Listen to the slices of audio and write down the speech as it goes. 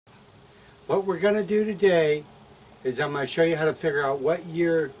What we're going to do today is I'm going to show you how to figure out what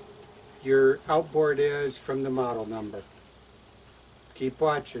year your outboard is from the model number. Keep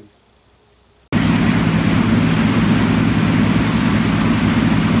watching.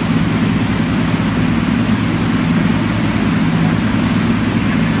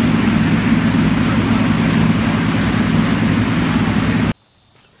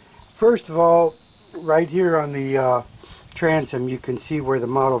 First of all, right here on the transom, you can see where the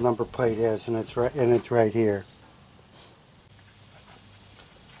model number plate is, and it's right here.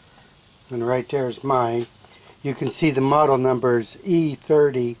 And right there is mine. You can see the model numbers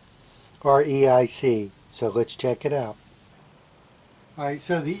E30 or EIC. So let's check it out. Alright,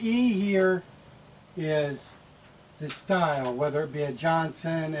 so the E here is the style, whether it be a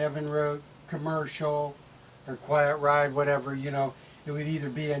Johnson, Evinrude, commercial, or quiet ride, whatever, you know. It would either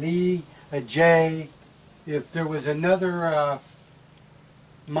be an E, a J. If there was another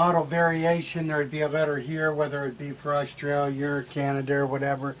model variation, there would be a letter here, whether it be for Australia or Canada or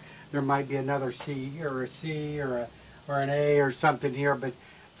whatever. There might be another C or a C or an A or something here, but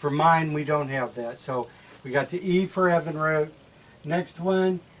for mine we don't have that. So we got the E for Evinrude. Next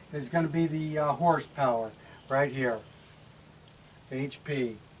one is going to be the horsepower right here,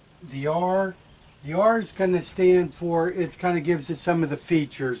 HP. The R is going to stand for, it kind of gives us some of the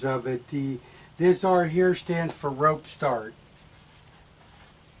features of it. This R here stands for rope start.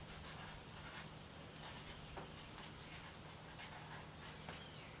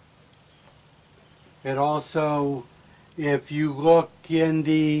 It also, if you look in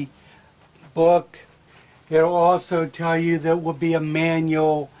the book, it'll also tell you that will be a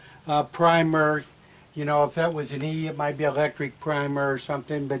manual primer. You know, if that was an E, it might be electric primer or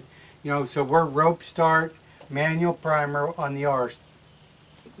something, but you know, so we're rope start, manual primer on the R's.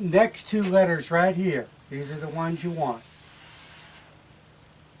 Next two letters right here, these are the ones you want.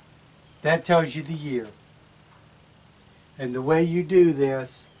 That tells you the year. And the way you do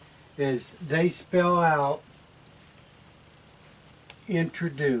this is they spell out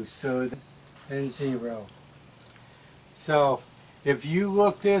introduce, so then 0. So if you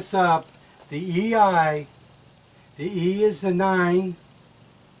look this up, the EI, the E is the 9,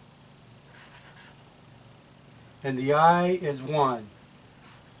 and the I is 1.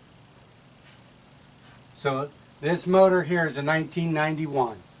 So this motor here is a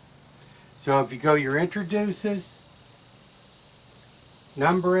 1991. So if you go your introduces,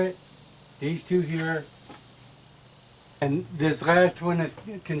 number it, these two here, and this last one is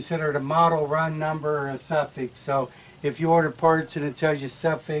considered a model run number or a suffix. So if you order parts and it tells you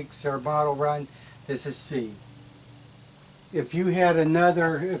suffix or model run, this is C. If you had an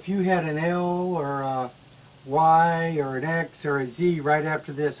L or a Y or an X or a Z right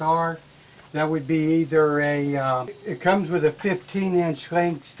after this R, that would be either a, it comes with a 15-inch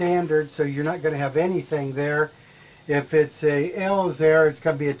length standard, so you're not going to have anything there. If it's a L there, it's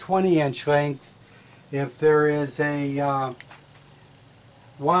going to be a 20-inch length. If there is a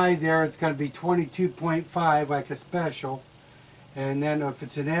Y there, it's going to be 22.5, like a special. And then if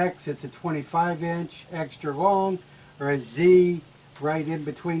it's an X, it's a 25-inch extra long, or a Z right in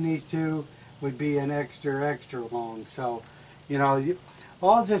between these two would be an extra long. So, you know,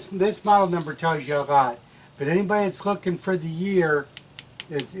 all this model number tells you a lot. But anybody that's looking for the year,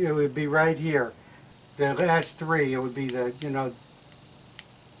 it would be right here. The last three, it would be the, you know,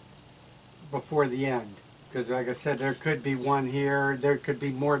 before the end. Because like I said, there could be one here, there could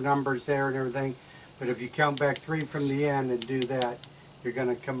be more numbers there and everything. But if you count back 3 from the end and do that, you're going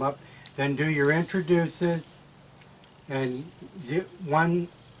to come up. Then do your introduces, and 1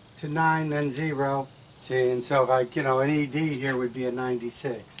 to 9, then 0. See, and so like, you know, an ED here would be a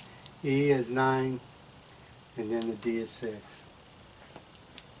 96. E is 9, and then the D is 6.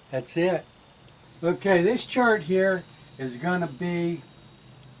 That's it. Okay, this chart here is going to be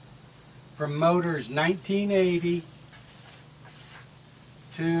from motors 1980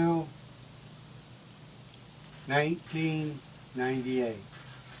 to 1998.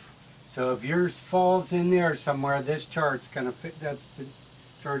 So if yours falls in there somewhere, this chart's going to fit. That's the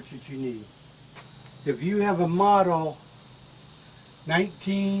chart that you need. If you have a model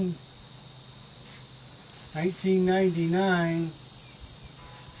 1999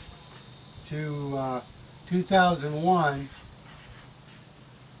 to 2001,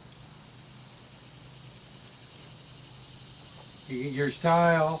 your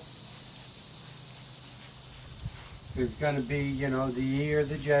style is going to be, you know, the E or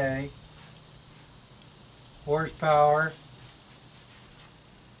the J. Horsepower,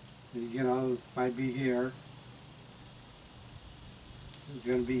 you know, might be here. It's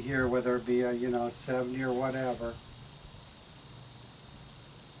going to be here, whether it be a, you know, 70 or whatever.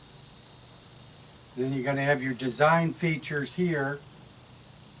 Then you're going to have your design features here,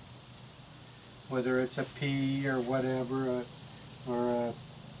 whether it's a P or whatever,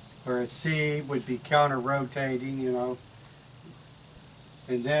 or a C would be counter rotating, you know.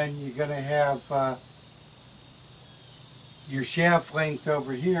 And then you're going to have your shaft length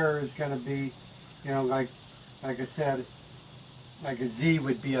over here is going to be, you know, like I said, like a Z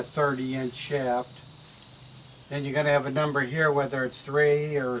would be a 30-inch shaft. Then you're going to have a number here, whether it's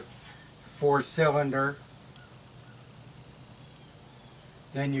 3 or 4-cylinder.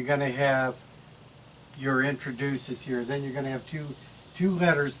 Then you're going to have your introduces here. Then you're going to have two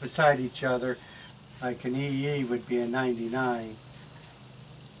letters beside each other, like an EE would be a 99.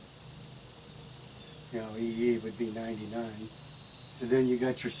 You know, EE would be 99. And then you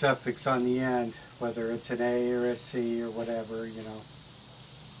got your suffix on the end, whether it's an A or a C or whatever, you know.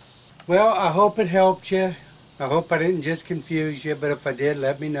 Well, I hope it helped you. I hope I didn't just confuse you, but if I did,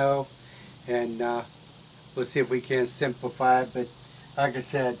 let me know. And we'll see if we can simplify it. But like I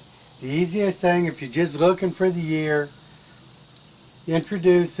said, the easiest thing, if you're just looking for the year,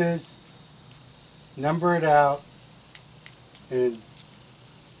 introduces, number it out, and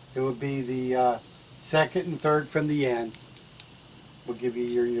it will be the second and third from the end. We'll give you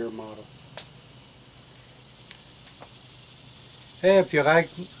your year model. Hey, if you like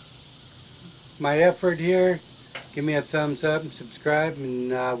my effort here, give me a thumbs up and subscribe, and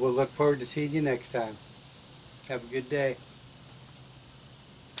we'll look forward to seeing you next time. Have a good day.